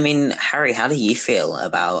 I mean, Harry, how do you feel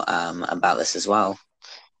about this as well?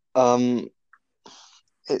 Um,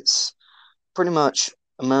 it's pretty much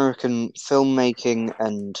American filmmaking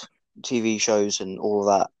and TV shows and all of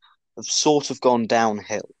that have sort of gone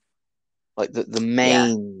downhill. Like the Yeah,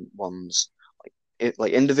 main ones,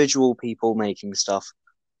 like individual people making stuff,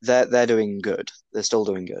 they're doing good. They're still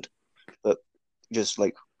doing good, but just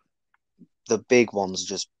like the big ones,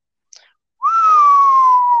 just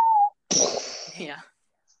Yeah.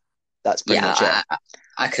 that's pretty yeah, much it.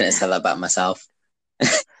 I couldn't have said that about myself.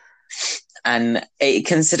 And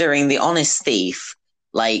considering The Honest Thief,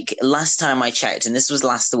 like last time I checked, and this was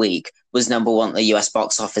last week, was number one at the US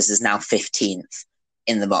box office, is now 15th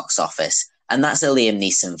in the box office. And that's a Liam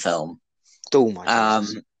Neeson film. Oh my Um,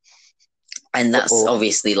 Jesus. and that's Uh-oh.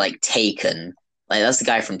 obviously like Taken. Like that's the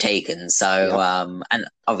guy from Taken. So, Yep. and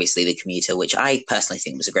obviously The Commuter, which I personally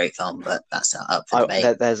think was a great film, but that's up for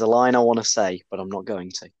debate. There's a line I want to say, but I'm not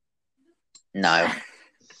going to. No.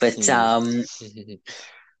 But We all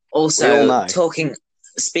also know.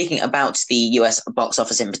 speaking about the US box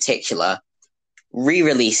office in particular,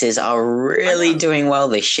 re-releases are really doing well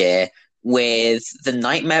this year, with The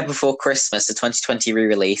Nightmare Before Christmas, a 2020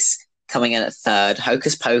 re-release, coming in at third,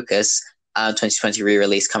 Hocus Pocus, 2020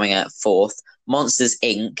 re-release, coming in at fourth, Monsters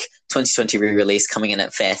Inc. 2020 re-release, coming in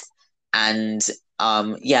at fifth, and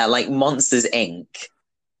like Monsters Inc.,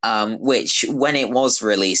 which when it was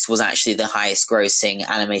released was actually the highest grossing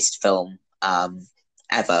animated film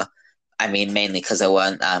ever. I mean, mainly because there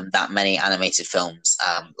weren't that many animated films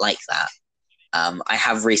like that. I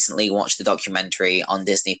have recently watched a documentary on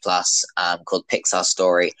Disney Plus called Pixar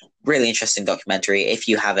Story. Really interesting documentary. If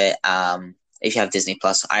you have it, if you have Disney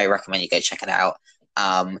Plus, I recommend you go check it out.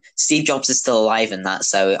 Steve Jobs is still alive in that,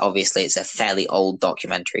 so obviously it's a fairly old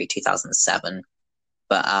documentary, 2007.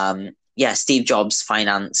 But yeah, Steve Jobs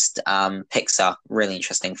financed Pixar. Really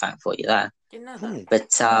interesting fact for you there. Didn't know that.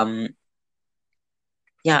 But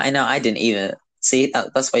yeah, I know I didn't either. See,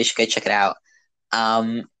 that's why you should go check it out.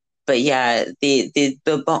 But yeah,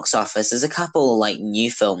 the box office, there's a couple like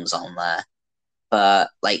new films on there, but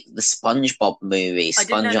like the SpongeBob movie, I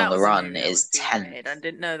didn't know Sponge on that the was a Run, movie that was is being 10th. made. I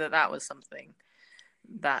didn't know that was something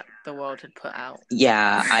that the world had put out.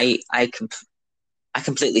 Yeah, I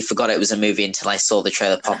completely forgot it was a movie until I saw the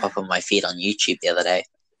trailer pop up on my feed on YouTube the other day.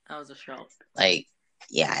 That was a shock. Like,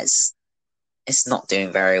 yeah, it's not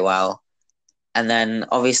doing very well. And then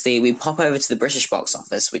obviously we pop over to the British box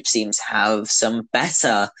office, which seems to have some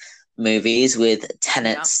better movies, with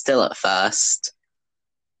Tenet still at first.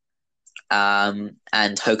 And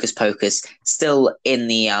Hocus Pocus still in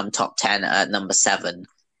the top 10 at number 7.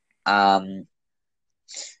 But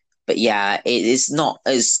yeah, it is not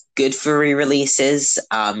as good for re-releases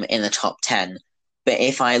in the top 10. But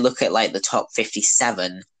if I look at like the top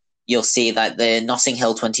 57, you'll see that the Notting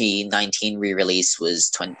Hill 2019 re-release was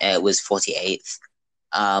 48th.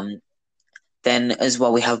 Then as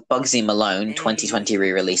well we have Bugsy Malone 2020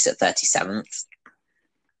 re-release at 37th.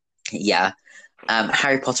 Yeah.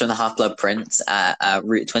 Harry Potter and the Half-Blood Prince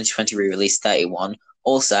 2020 re-release 31.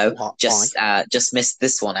 Also, just missed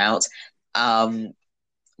this one out.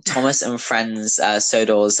 Thomas and Friends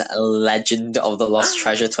Sodor's Legend of the Lost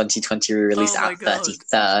Treasure 2020 re-release at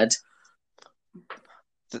 33rd.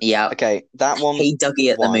 Yeah. Okay, that one. Hey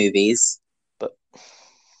Dougie at the movies. But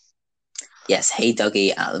yes, Hey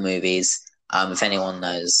Dougie at the movies. If anyone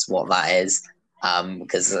knows what that is,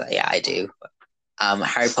 because yeah, I do.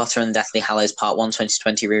 Harry Potter and Deathly Hallows Part 1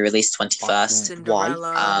 2020 re-release 21st.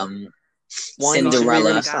 Cinderella.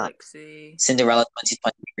 Cinderella. Galaxy. Cinderella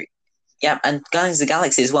 2020. Yeah, and Guardians of the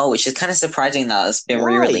Galaxy as well, which is kind of surprising that it's been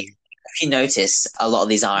re-released. If you notice, a lot of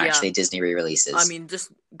these are actually Disney re-releases. I mean,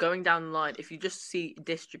 just going down the line, if you just see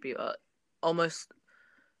distributor, almost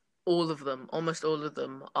all of them are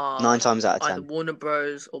 9 times out of 10 either Warner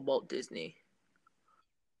Bros. Or Walt Disney.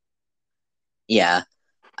 Yeah,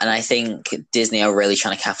 and I think Disney are really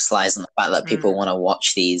trying to capitalize on the fact that people want to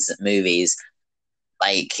watch these movies,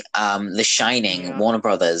 like The Shining, Warner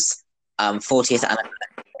Brothers, 40th anniversary.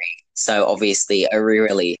 So obviously a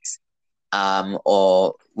re-release,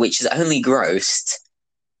 which has only grossed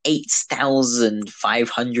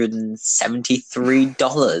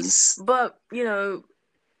 $8,573. But a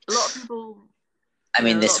lot of people. I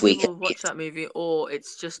mean, this week watch that movie, or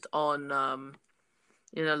it's just on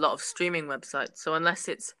a lot of streaming websites. So unless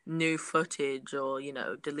it's new footage or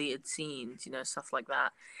deleted scenes, stuff like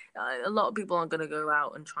that, a lot of people aren't going to go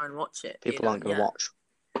out and try and watch it. People aren't going to watch.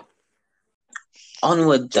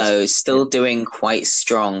 Onward, Just though, still doing quite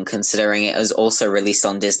strong considering it was also released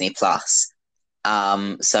on Disney Plus.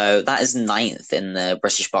 So that is 9th in the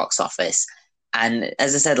British box office. And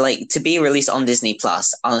as I said, like to be released on Disney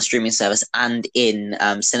Plus, on a streaming service, and in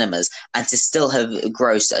cinemas, and to still have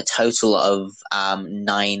grossed a total of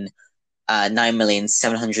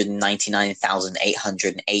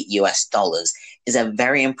 $9,799,808 is a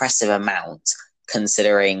very impressive amount,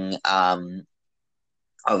 considering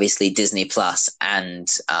obviously Disney Plus and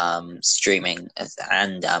streaming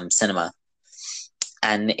and cinema.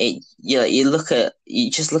 And you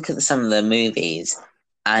just look at some of the movies,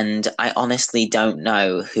 and I honestly don't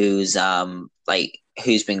know who's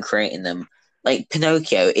been creating them. Like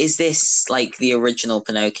Pinocchio, is this like the original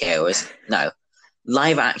Pinocchio? No,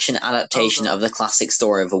 live action adaptation of the classic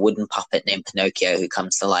story of a wooden puppet named Pinocchio who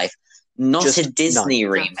comes to life. Not a Disney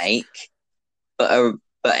remake, but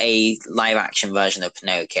a live action version of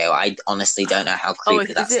Pinocchio. I honestly don't know how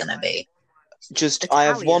creepy that's going to be. Just Italian, I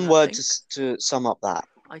have one word to sum up that.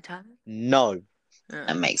 Italian? No.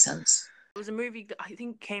 That makes sense. It was a movie that I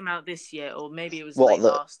think came out this year, or maybe it was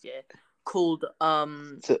last year, called I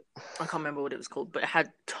can't remember what it was called, but it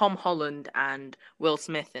had Tom Holland and Will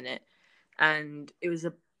Smith in it, and it was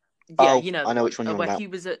I know which one you're about.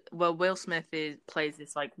 Will Smith plays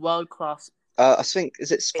this like world class. I think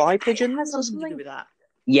is it Spy Pigeons or something something to do with that.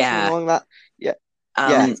 Yeah, something like that. Yeah, yeah.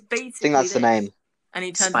 I think that's the name. And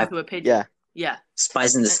he turns into a pigeon. Yeah.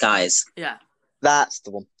 Spies in Disguise. Yeah. That's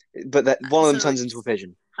the one. But one of them turns into a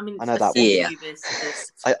pigeon. I know that one. Yeah.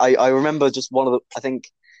 I remember just one of the. I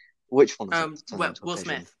think which one is it? Will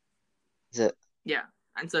Smith. Is it? Yeah,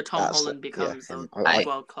 and so Tom Holland becomes a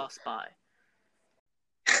world class spy.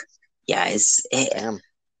 Yeah,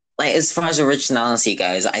 like as far as originality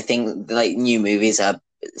goes, I think like new movies are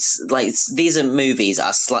like these movies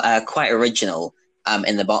are quite original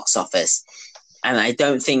in the box office, and I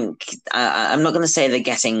don't think I'm not going to say they're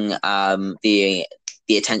getting the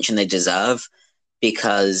attention they deserve,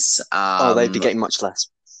 because they'd be getting much less.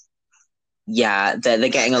 Yeah, they're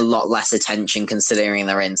getting a lot less attention considering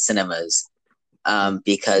they're in cinemas,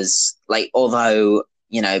 because like although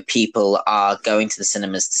people are going to the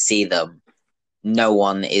cinemas to see them, no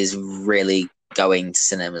one is really going to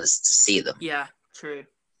cinemas to see them. Yeah, true.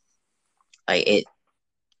 Like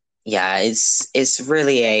it's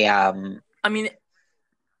really a I mean,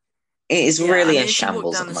 it's really a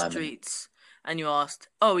shambles at the moment. Streets and you asked,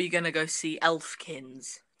 "Oh, are you gonna go see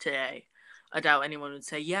Elfkins today?" I doubt anyone would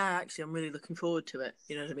say, "Yeah, actually, I'm really looking forward to it."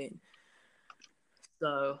 You know what I mean?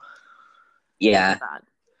 So yeah.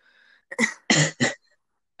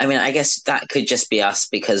 I mean, I guess that could just be us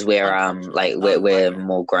because we're we're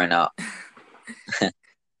more grown up.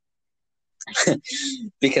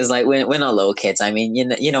 Because like we're not little kids. I mean,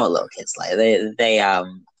 you know what little kids like.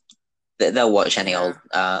 They'll watch any old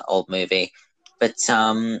movie. But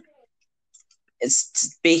it's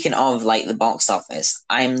speaking of like the box office,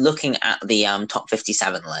 I'm looking at the top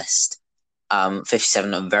 57 list.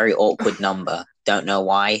 57, a very awkward number. Don't know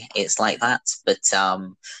why it's like that, but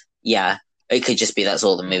yeah, it could just be that's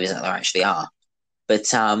all the movies that there actually are.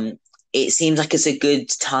 But it seems like it's a good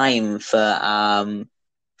time for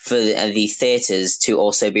the theaters to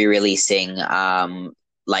also be releasing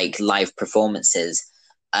like live performances,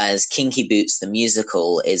 as Kinky Boots the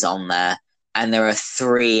musical is on there, and there are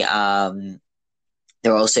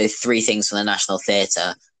also three things from the National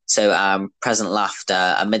Theatre. So Present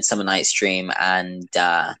Laughter, A Midsummer Night's Dream, and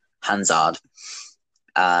Hansard.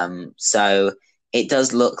 So it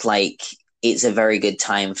does look like it's a very good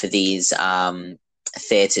time for these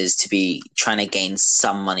theatres to be trying to gain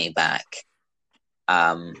some money back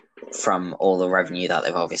from all the revenue that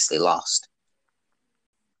they've obviously lost.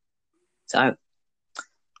 So,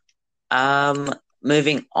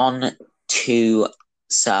 moving on to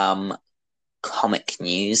some comic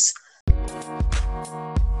news.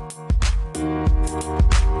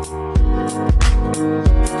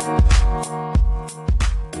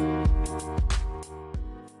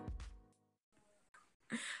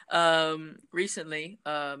 Recently,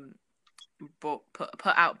 put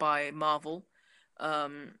out by Marvel,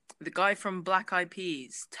 the guy from Black Eyed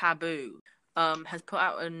Peas, Taboo, has put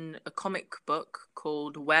out a comic book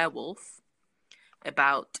called Werewolf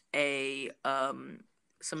about some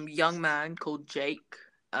young man called Jake,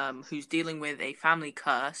 who's dealing with a family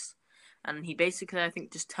curse, and he basically, I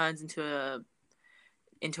think, just turns into a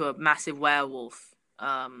massive werewolf.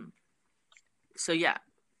 So yeah,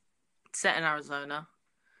 set in Arizona.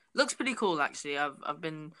 Looks pretty cool, actually. I've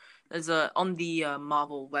been there's a on the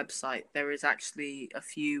Marvel website. There is actually a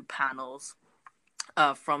few panels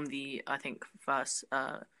from the, I think, first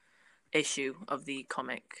issue of the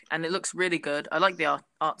comic, and it looks really good. I like the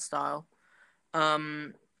art style.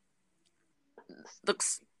 Um,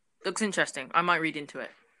 looks looks interesting. I might read into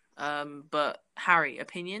it. But Harry,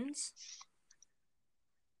 opinions?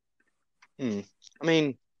 I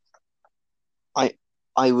mean, I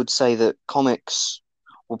I would say that comics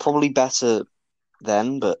were probably better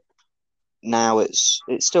then, but now it's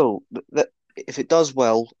still that if it does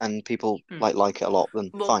well and people like it a lot,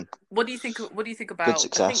 then Well, fine. what do you think? What do you think Good about?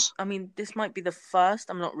 success. I mean, this might be the first.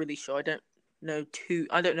 I'm not really sure. I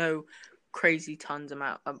don't know crazy tons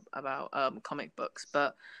about comic books,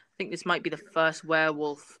 but I think this might be the first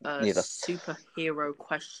werewolf Neither. superhero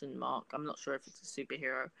question mark. I'm not sure if it's a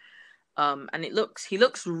superhero. And he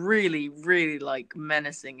looks really, really like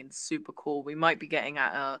menacing and super cool. We might be getting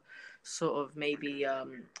at a sort of maybe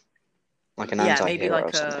Like an maybe anti-hero or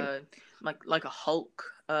like something. a Hulk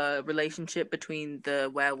relationship between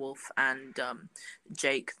the werewolf and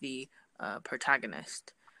Jake, the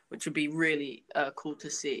protagonist, which would be really cool to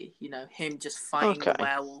see. You know, him just fighting the Okay.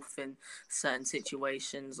 werewolf in certain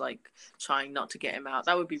situations, like trying not to get him out.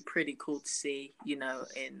 That would be pretty cool to see. You know,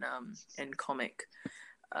 in comic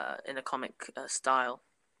in a comic style.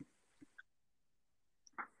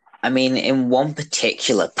 I mean, in one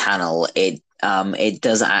particular panel, it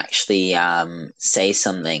does actually say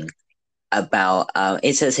something about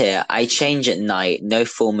it says here, I change at night, no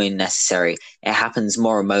full moon necessary. It happens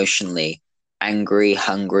more emotionally, angry,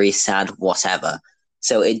 hungry, sad, whatever.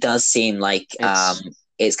 So it does seem like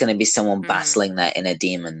it's going to be someone battling their inner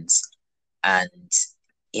demons, and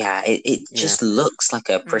yeah, it just looks like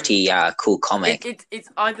a pretty cool comic. It's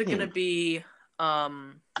either gonna be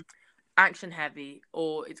action heavy,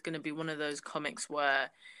 or it's gonna be one of those comics where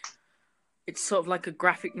it's sort of like a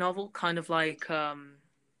graphic novel, kind of like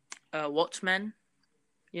Watchmen,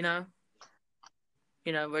 you know,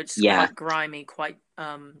 where it's Yeah, quite grimy, quite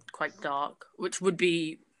dark, which would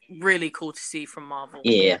be really cool to see from Marvel.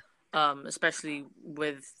 yeah, Especially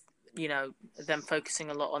with them focusing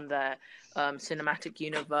a lot on their cinematic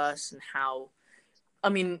universe and how, I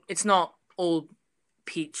mean, it's not all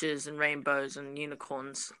peaches and rainbows and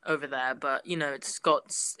unicorns over there, but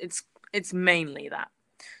it's mainly that.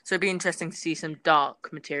 So it'd be interesting to see some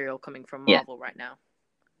dark material coming from yeah. Marvel right now.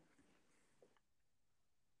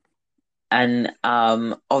 And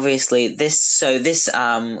obviously this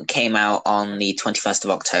came out on the 21st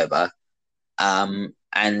of October.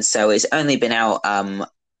 And so it's only been out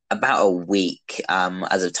about a week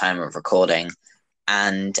as of time of recording.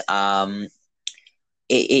 And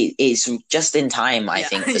it's just in time, I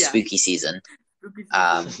think, for spooky season.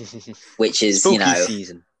 Which is, spooky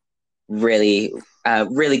season. Really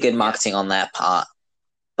really good marketing on their part.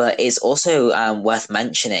 But it's also worth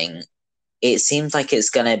mentioning, it seems like it's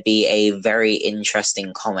going to be a very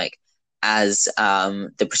interesting comic, as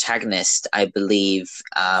the protagonist, I believe,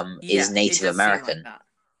 is Native American.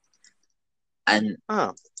 Like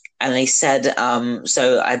and they said,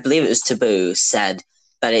 so I believe it was Taboo said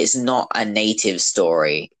that it's not a native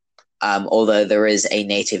story, although there is a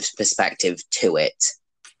native perspective to it.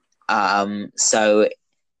 So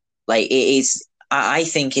like it is. I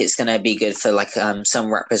think it's going to be good for like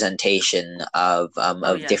some representation of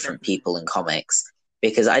different definitely. people in comics,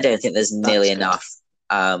 because I don't think there's nearly enough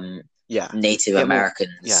Native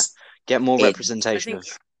Americans. Get more representation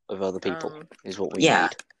of other people is what we need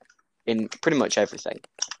in pretty much everything.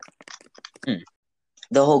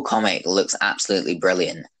 The whole comic looks absolutely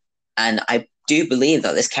brilliant, and I do believe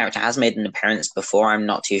that this character has made an appearance before. I'm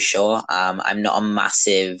not too sure. I'm not a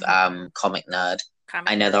massive comic nerd.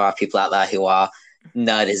 I know there are people out there who are.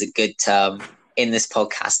 Nerd is a good term. In this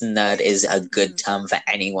podcast, nerd is a good term for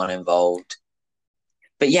anyone involved.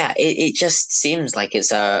 But yeah, it just seems like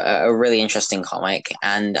it's a really interesting comic.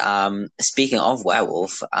 And speaking of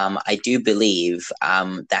Werewolf, I do believe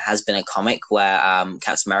there has been a comic where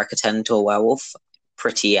Captain America turned into a werewolf.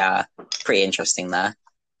 Pretty interesting there.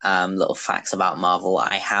 Little facts about Marvel.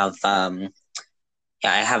 I have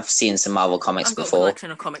seen some Marvel comics before. I've got a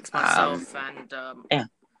collection of comics myself, and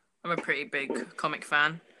I'm a pretty big comic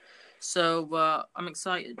fan. So I'm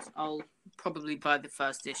excited. I'll probably buy the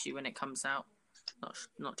first issue when it comes out.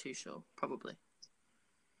 Not too sure. Probably.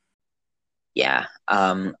 Yeah,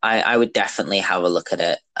 I would definitely have a look at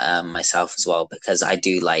it myself as well, because I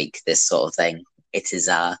do like this sort of thing. It is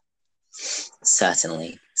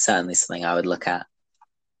certainly something I would look at.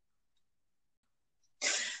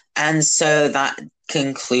 And so that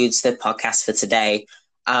concludes the podcast for today.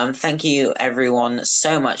 Thank you everyone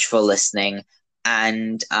so much for listening.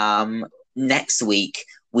 And next week,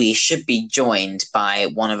 we should be joined by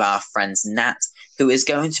one of our friends, Nat, who is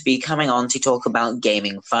going to be coming on to talk about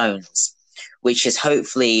gaming phones, which is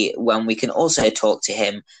hopefully when we can also talk to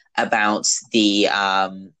him about the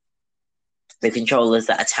controllers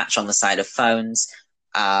that attach on the side of phones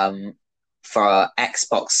for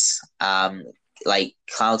Xbox, like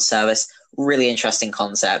cloud service. Really interesting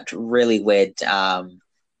concept. Really weird.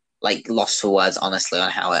 Like lost for words, honestly,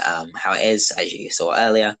 on how it is, as you saw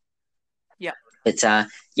earlier. Yeah. But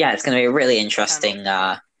yeah, it's going to be a really interesting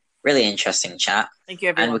chat. Thank you,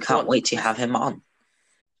 everyone, and we can't wait to have him listening. on.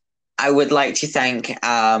 I would like to thank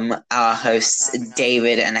our hosts,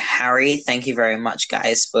 David and Harry. Thank you very much,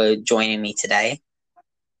 guys, for joining me today.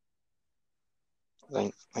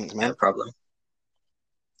 Thanks, man. No problem.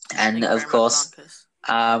 And Thank you of very course,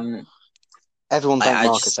 much, everyone thank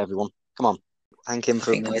Marcus. Everyone, come on, thank him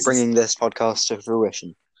for bringing this podcast to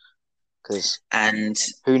fruition. Because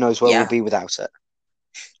who knows where we'll be without it.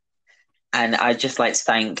 And I'd just like to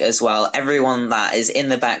thank as well everyone that is in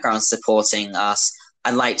the background supporting us.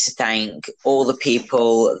 I'd like to thank all the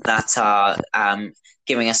people that are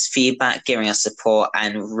giving us feedback, giving us support,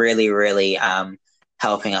 and really, really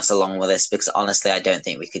helping us along with this, because honestly, I don't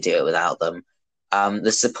think we could do it without them.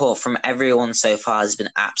 The support from everyone so far has been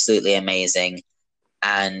absolutely amazing,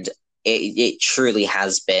 and it truly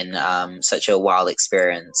has been such a wild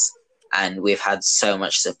experience. And we've had so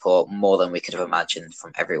much support, more than we could have imagined,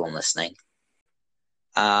 from everyone listening.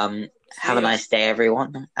 Have a nice day,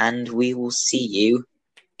 everyone, and we will see you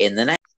in the next.